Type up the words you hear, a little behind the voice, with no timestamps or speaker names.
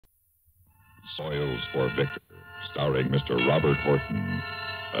Soils for Victor, starring Mr. Robert Horton.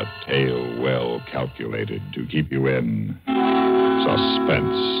 A tale well calculated to keep you in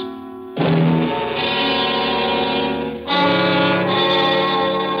suspense.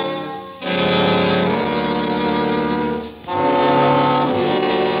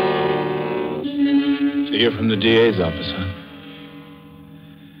 So you're from the DA's office, huh?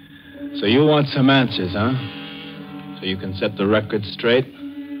 So you want some answers, huh? So you can set the record straight?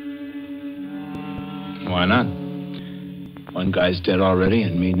 Why not? One guy's dead already,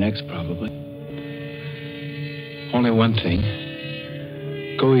 and me next, probably. Only one thing.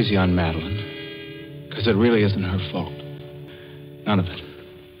 Go easy on Madeline, because it really isn't her fault. None of it.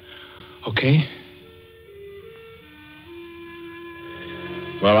 Okay?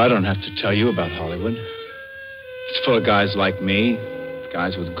 Well, I don't have to tell you about Hollywood. It's full of guys like me,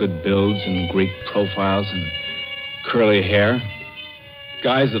 guys with good builds and Greek profiles and curly hair.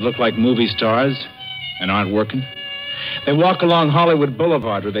 Guys that look like movie stars and aren't working. They walk along Hollywood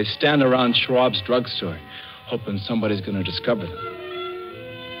Boulevard or they stand around Schwab's drugstore, hoping somebody's going to discover them.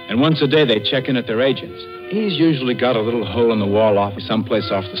 And once a day, they check in at their agents. He's usually got a little hole in the wall office someplace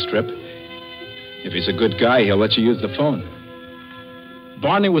off the strip. If he's a good guy, he'll let you use the phone.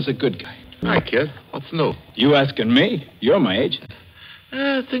 Barney was a good guy. Hi, kid. What's new? You asking me? You're my agent.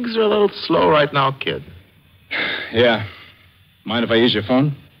 Things are a little slow right now, kid. Yeah. Mind if I use your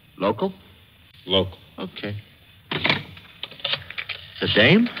phone? Local? Local. Okay. The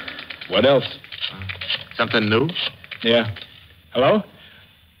dame? What else? Something new? Yeah. Hello?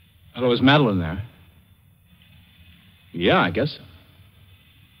 Hello, is Madeline there? Yeah, I guess so.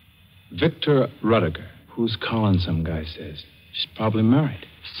 Victor Rudiger. Who's calling, some guy says. She's probably married.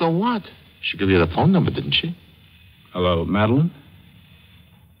 So what? She gave you the phone number, didn't she? Hello, Madeline?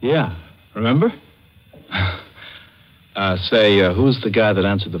 Yeah. Remember? Who's the guy that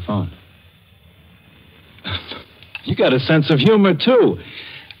answered the phone? You got a sense of humor, too.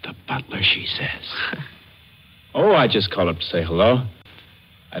 The butler, she says. Oh, I just called up to say hello.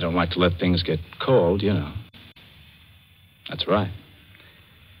 I don't like to let things get cold, you know. That's right.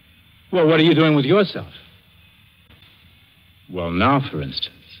 Well, what are you doing with yourself? Well, now, for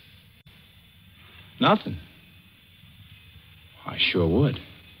instance. Nothing. I sure would.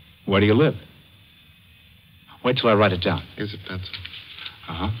 Where do you live? Wait till I write it down. Here's a pencil.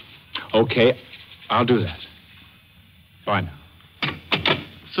 Uh-huh. Okay, I'll do that. Bye now.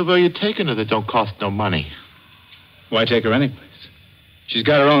 So where are you taking her that don't cost no money? Why take her anyplace? She's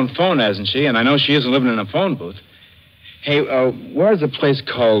got her own phone, hasn't she? And I know she isn't living in a phone booth. Hey, where's a place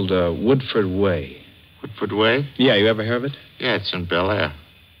called Woodford Way? Woodford Way? Yeah, you ever hear of it? Yeah, it's in Bel Air.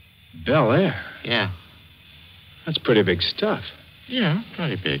 Bel Air? Yeah. That's pretty big stuff. Yeah,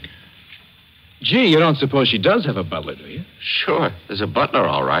 pretty big. Gee, you don't suppose she does have a butler, do you? Sure. There's a butler,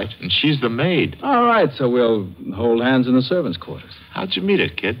 all right, and she's the maid. All right, so we'll hold hands in the servants' quarters. How'd you meet her,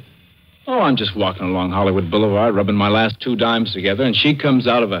 kid? Oh, I'm just walking along Hollywood Boulevard, rubbing my last 2 dimes together, and she comes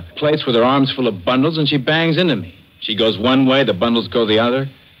out of a place with her arms full of bundles, and she bangs into me. She goes one way, the bundles go the other.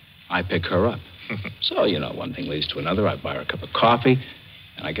 I pick her up. So, you know, one thing leads to another. I buy her a cup of coffee,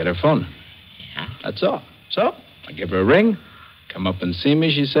 and I get her phone number. Yeah? That's all. So, I give her a ring. Come up and see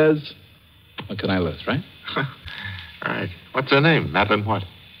me, she says. What can I lose, right? All right. What's her name? Madeline what?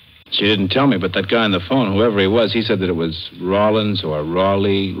 She didn't tell me, but that guy on the phone, whoever he was, he said that it was Rollins or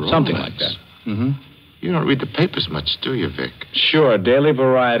Raleigh, something like that. Mm-hmm. You don't read the papers much, do you, Vic? Sure, Daily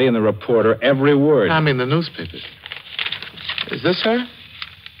Variety and the Reporter, every word. I mean the newspapers. Is this her?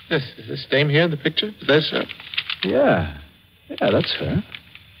 Is this dame here in the picture? Is this her? Yeah, that's her.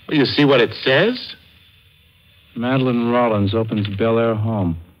 Well, you see what it says? Madeline Rollins opens Bel Air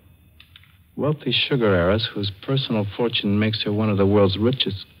home. Wealthy sugar heiress whose personal fortune makes her one of the world's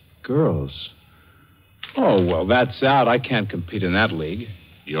richest girls. Oh, well, that's out. I can't compete in that league.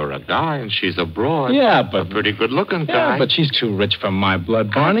 You're a guy and she's a broad. Yeah, but... A pretty good-looking guy. Yeah, but she's too rich for my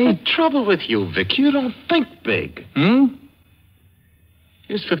blood, Barney. What's the trouble with you, Vic? You don't think big. Here's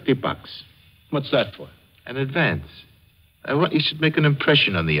 $50. What's that for? An advance. I want you should make an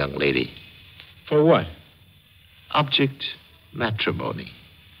impression on the young lady. For what? Object matrimony.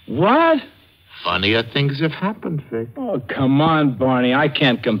 What? Funnier things have happened, Vic. Oh, come on, Barney. I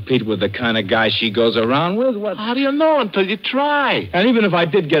can't compete with the kind of guy she goes around with. What? How do you know until you try? And even if I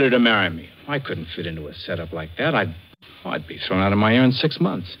did get her to marry me, if I couldn't fit into a setup like that, I'd be thrown out of my ear in 6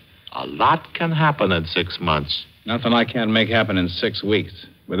 months. A lot can happen in 6 months. Nothing I can't make happen in 6 weeks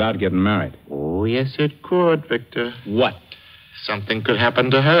without getting married. Oh, yes, it could, Victor. What? Something could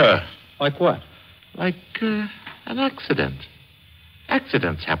happen to her. Like what? Like an accident.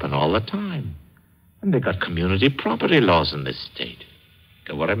 Accidents happen all the time. And they got community property laws in this state.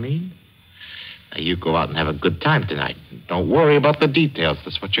 Get what I mean? Now, you go out and have a good time tonight. Don't worry about the details.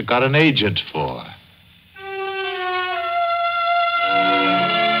 That's what you got an agent for.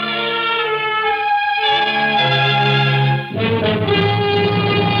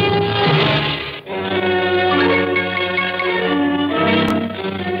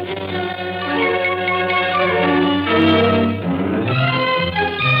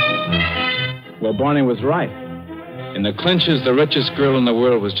 Well, Barney was right. In the clinches, the richest girl in the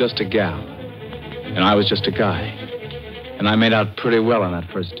world was just a gal. And I was just a guy. And I made out pretty well on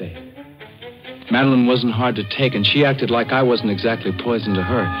that first date. Madeline wasn't hard to take, and she acted like I wasn't exactly poison to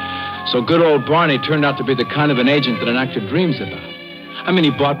her. So good old Barney turned out to be the kind of an agent that an actor dreams about. I mean, he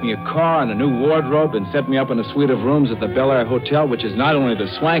bought me a car and a new wardrobe and set me up in a suite of rooms at the Bel Air Hotel, which is not only the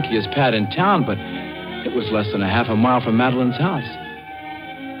swankiest pad in town, but it was less than a half a mile from Madeline's house.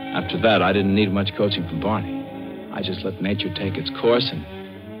 After that, I didn't need much coaching from Barney. I just let nature take its course, and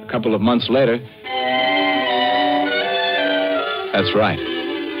a couple of months later... That's right.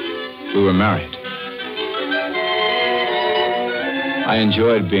 We were married. I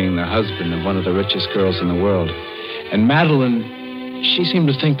enjoyed being the husband of one of the richest girls in the world. And Madeline, she seemed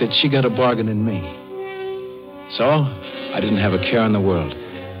to think that she got a bargain in me. So, I didn't have a care in the world.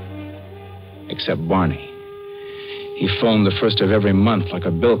 Except Barney. He phoned the first of every month like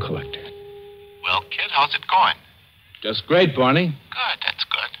a bill collector. Well, kid, how's it going? Just great, Barney. Good, that's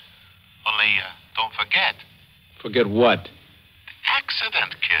good. Only, don't forget. Forget what?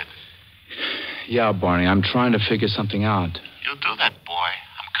 Accident, kid. Yeah, Barney, I'm trying to figure something out. You'll do that, boy.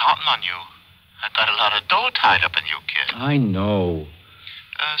 I'm counting on you. I got a lot of dough tied up in you, kid. I know.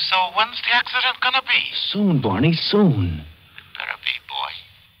 So when's the accident gonna be? Soon, Barney, soon. It better be, boy.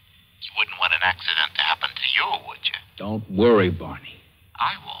 You wouldn't want an accident to happen to you, would you? Don't worry, Barney.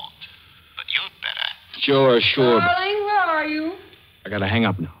 I won't. But you'd better. Sure. Darling, where are you? I gotta hang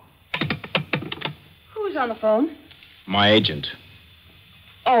up now. Who's on the phone? My agent.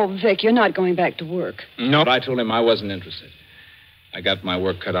 Oh, Vic, you're not going back to work. No, I told him I wasn't interested. I got my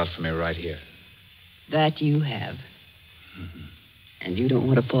work cut out for me right here. That you have. Mm-hmm. And you don't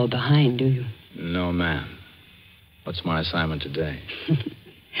want to fall behind, do you? No, ma'am. What's my assignment today?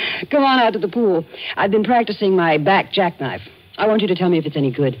 Come on out to the pool. I've been practicing my back jackknife. I want you to tell me if it's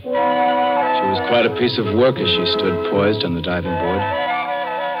any good. She was quite a piece of work as she stood poised on the diving board.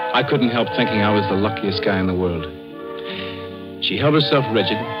 I couldn't help thinking I was the luckiest guy in the world. She held herself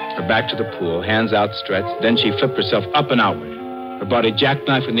rigid, her back to the pool, hands outstretched. Then she flipped herself up and outward. Her body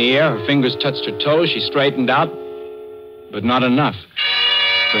jackknife in the air, her fingers touched her toes. She straightened out, but not enough.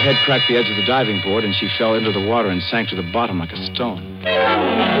 Her head cracked the edge of the diving board, and she fell into the water and sank to the bottom like a stone.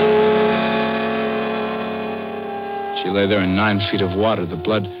 She lay there in 9 feet of water. The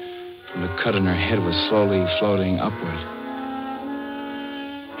blood from the cut in her head was slowly floating upward.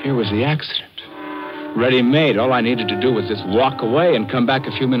 Here was the accident. Ready-made. All I needed to do was just walk away and come back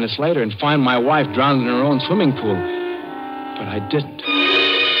a few minutes later and find my wife drowned in her own swimming pool. But I didn't.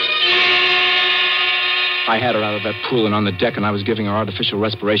 I had her out of that pool and on the deck, and I was giving her artificial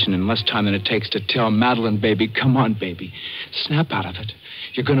respiration in less time than it takes to tell Madeline, baby, come on, baby. Snap out of it.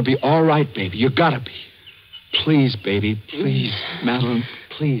 You're going to be all right, baby. You gotta be. Please, baby, please. Madeline,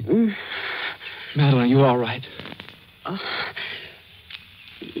 please. Madeline, are you all right?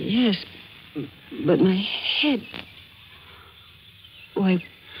 Yes, but my head... Why,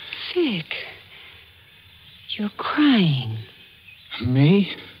 Vic, you're crying.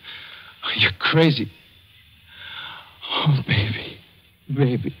 Me? You're crazy. Oh, baby.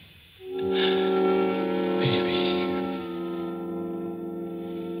 Baby.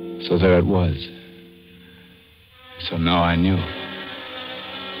 So there it was. So now I knew.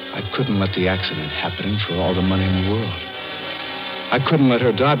 I couldn't let the accident happen for all the money in the world. I couldn't let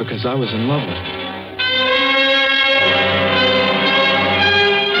her die because I was in love with her.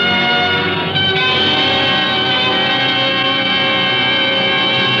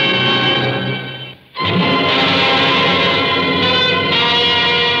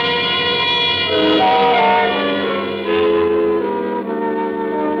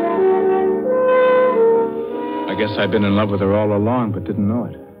 I guess I'd been in love with her all along, but didn't know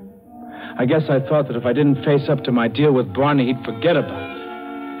it. I guess I thought that if I didn't face up to my deal with Barney, he'd forget about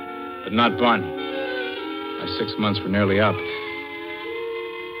it. But not Barney. My 6 months were nearly up.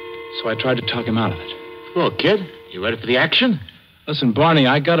 So I tried to talk him out of it. Well, kid, you ready for the action? Listen, Barney,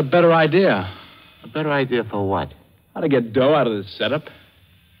 I got a better idea. A better idea for what? How to get dough out of this setup.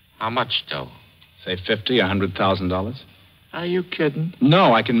 How much dough? Say $50,000, $100,000. Are you kidding?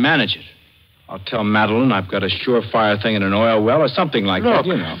 No, I can manage it. I'll tell Madeline I've got a surefire thing in an oil well or something like that,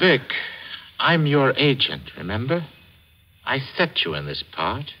 you know. Vic, I'm your agent, remember? I set you in this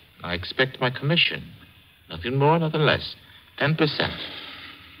part. I expect my commission. Nothing more, nothing less. 10%.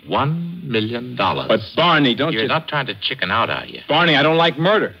 $1 million. But, Barney, don't You're not trying to chicken out, are you? Barney, I don't like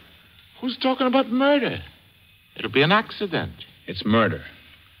murder. Who's talking about murder? It'll be an accident. It's murder.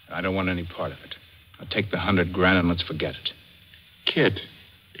 I don't want any part of it. I'll take the $100,000 and let's forget it. Kid,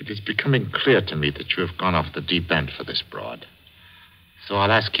 it is becoming clear to me that you have gone off the deep end for this broad. So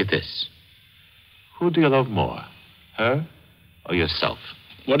I'll ask you this. Who do you love more? Her or yourself?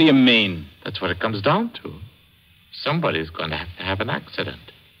 What do you mean? That's what it comes down to. Somebody's going to have an accident.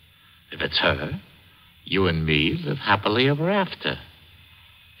 If it's her, you and me live happily ever after.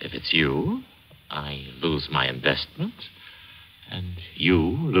 If it's you, I lose my investment, and you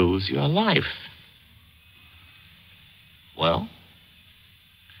lose your life. Well,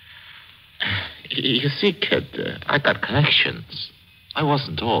 you see, kid, I got connections. I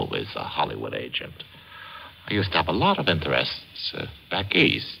wasn't always a Hollywood agent. I used to have a lot of interests back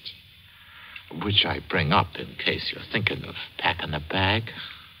east, which I bring up in case you're thinking of packing a bag.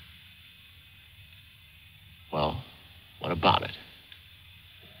 Well, what about it?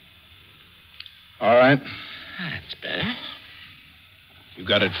 All right. That's better. You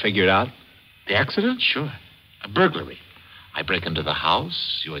got it figured out? The accident? Sure. A burglary. I break into the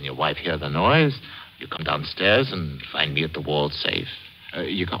house. You and your wife hear the noise. You come downstairs and find me at the wall safe.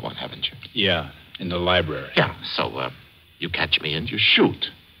 You got one, haven't you? Yeah, in the library. Yeah, so you catch me and you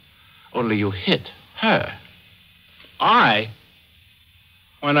shoot. Only you hit her. I?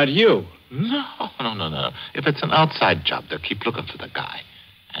 Why not you? No. If it's an outside job, they'll keep looking for the guy.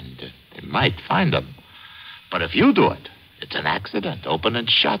 And they might find him. But if you do it, it's an accident. Open and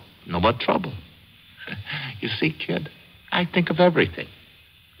shut. No more trouble. You see, kid, I think of everything.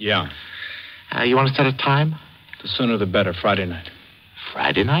 Yeah. You want to set a time? The sooner the better. Friday night.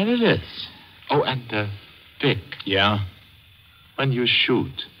 Friday night it is. Oh, and, Vic. Yeah? When you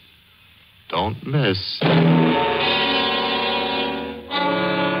shoot, don't miss.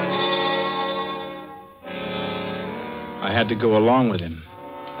 I had to go along with him.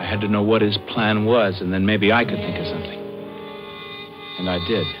 I had to know what his plan was, and then maybe I could think of something. And I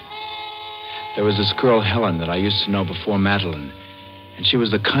did. There was this girl, Helen, that I used to know before Madeline. And she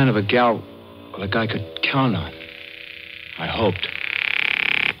was the kind of a gal, well, a guy could count on. I hoped.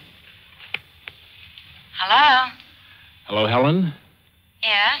 Hello? Hello, Helen?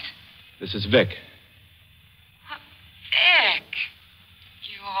 Yes? This is Vic. Vic.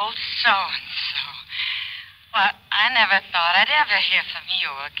 You old so-and-so. Well, I never thought I'd ever hear from you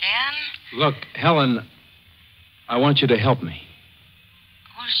again. Look, Helen, I want you to help me.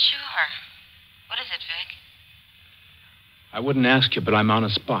 Oh, sure. What is it, Vic? I wouldn't ask you, but I'm on a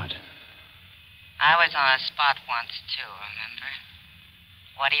spot. I was on a spot once, too, remember?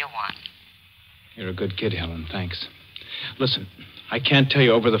 What do you want? You're a good kid, Helen. Thanks. Listen, I can't tell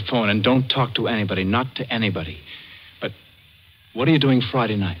you over the phone, and don't talk to anybody, not to anybody. But what are you doing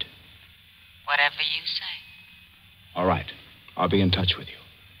Friday night? Whatever you say. All right. I'll be in touch with you.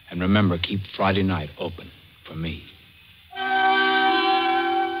 And remember, keep Friday night open for me.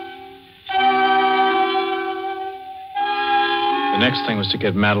 The next thing was to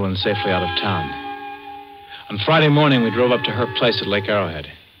get Madeline safely out of town. On Friday morning, we drove up to her place at Lake Arrowhead.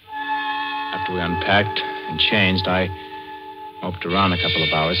 After we unpacked and changed, I moped around a couple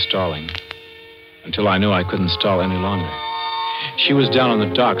of hours, stalling, until I knew I couldn't stall any longer. She was down on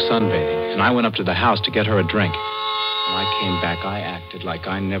the dock sunbathing, and I went up to the house to get her a drink. When I came back, I acted like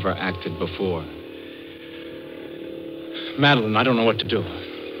I never acted before. Madeline, I don't know what to do.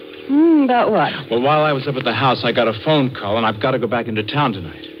 About what? Well, while I was up at the house, I got a phone call, and I've got to go back into town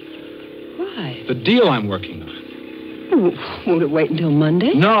tonight. Why? The deal I'm working on. Won't it wait until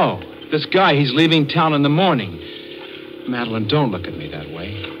Monday? No. This guy, he's leaving town in the morning. Madeline, don't look at me that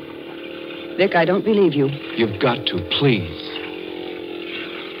way. Vic, I don't believe you. You've got to, please.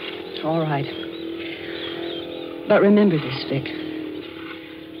 All right. But remember this, Vic.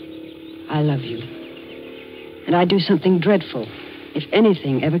 I love you. And I'd do something dreadful if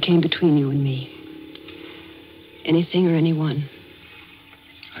anything ever came between you and me. Anything or anyone.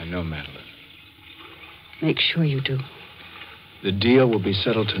 I know, Madeline. Make sure you do. The deal will be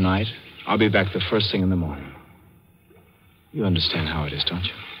settled tonight. I'll be back the first thing in the morning. You understand how it is, don't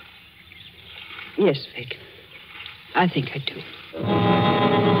you? Yes, Vic. I think I do.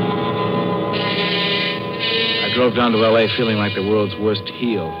 I drove down to L.A. feeling like the world's worst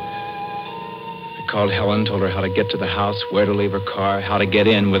heel. I called Helen, told her how to get to the house, where to leave her car, how to get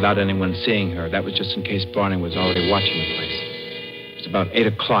in without anyone seeing her. That was just in case Barney was already watching the place. It was about 8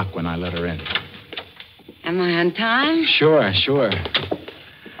 o'clock when I let her in. Am I on time? Sure.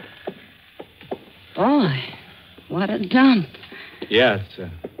 Boy, what a dump. Yeah,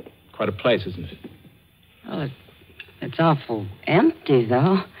 Quite a place, isn't it? Well, it's awful empty,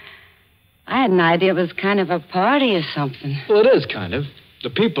 though. I had an idea it was kind of a party or something. Well, it is, kind of. The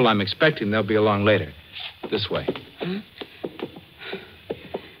people I'm expecting, they'll be along later. This way. Huh?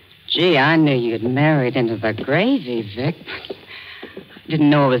 Gee, I knew you'd married into the gravy, Vic. I didn't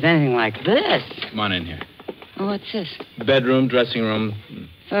know it was anything like this. Come on in here. Oh, what's this? Bedroom, dressing room.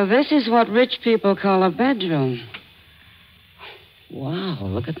 So this is what rich people call a bedroom. Wow,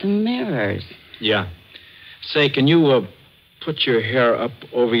 look at the mirrors. Yeah. Say, can you put your hair up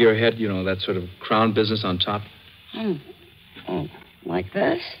over your head? You know, that sort of crown business on top? Oh, like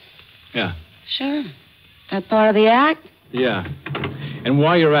this? Yeah. Sure. That part of the act? Yeah. And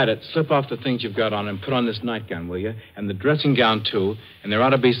while you're at it, slip off the things you've got on and put on this nightgown, will you? And the dressing gown, too. And there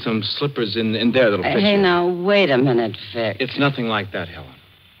ought to be some slippers in there that'll fit Hey, you. now, wait a minute, Vic. It's nothing like that, Helen.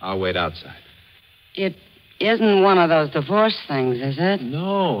 I'll wait outside. It isn't one of those divorce things, is it?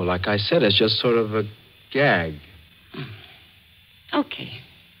 No, like I said, it's just sort of a gag. Okay.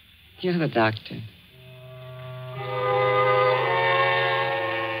 You're the doctor.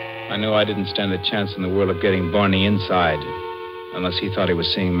 I knew I didn't stand a chance in the world of getting Barney inside, unless he thought he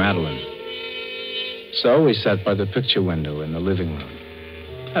was seeing Madeline. So we sat by the picture window in the living room.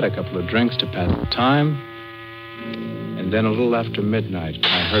 Had a couple of drinks to pass the time. And then a little after midnight,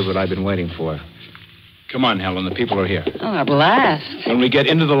 I heard what I'd been waiting for. Come on, Helen, the people are here. Oh, at last. When we get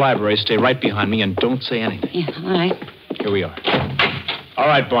into the library, stay right behind me and don't say anything. Yeah, all right. Here we are. All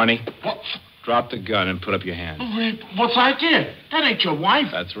right, Barney. What? Drop the gun and put up your hand. Oh, wait, what's the idea? That ain't your wife.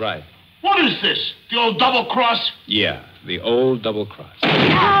 That's right. What is this? The old double cross? Yeah, the old double cross.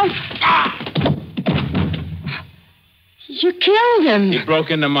 You killed him. He broke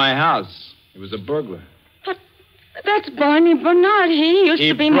into my house. He was a burglar. But that's Barney Bernard. He used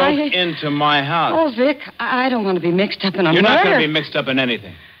to be He my... broke into my house. Oh, Vic, I don't want to be mixed up in a You're murder. not going to be mixed up in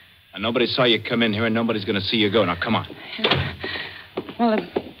anything. And nobody saw you come in here, and nobody's going to see you go. Now, come on. Well,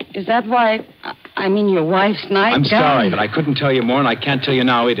 is that why... I mean, your wife's nightgown? I'm sorry, but I couldn't tell you more, and I can't tell you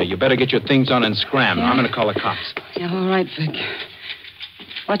now either. You better get your things on and scram. Yeah. I'm going to call the cops. Yeah, all right, Vic.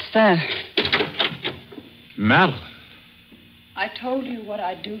 What's that? Madeline. I told you what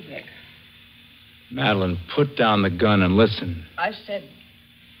I'd do, Vic. Madeline, put down the gun and listen. I said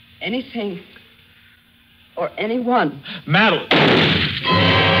anything or anyone. Madeline!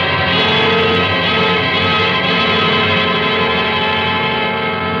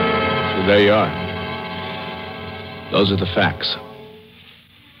 So there you are. Those are the facts.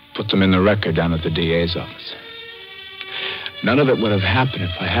 Put them in the record down at the DA's office. None of it would have happened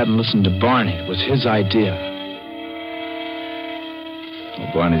if I hadn't listened to Barney. It was his idea.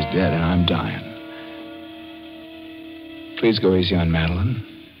 Well, Barney's dead and I'm dying. Please go easy on Madeline.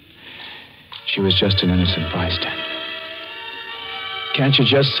 She was just an innocent bystander. Can't you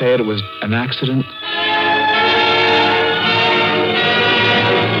just say it was an accident?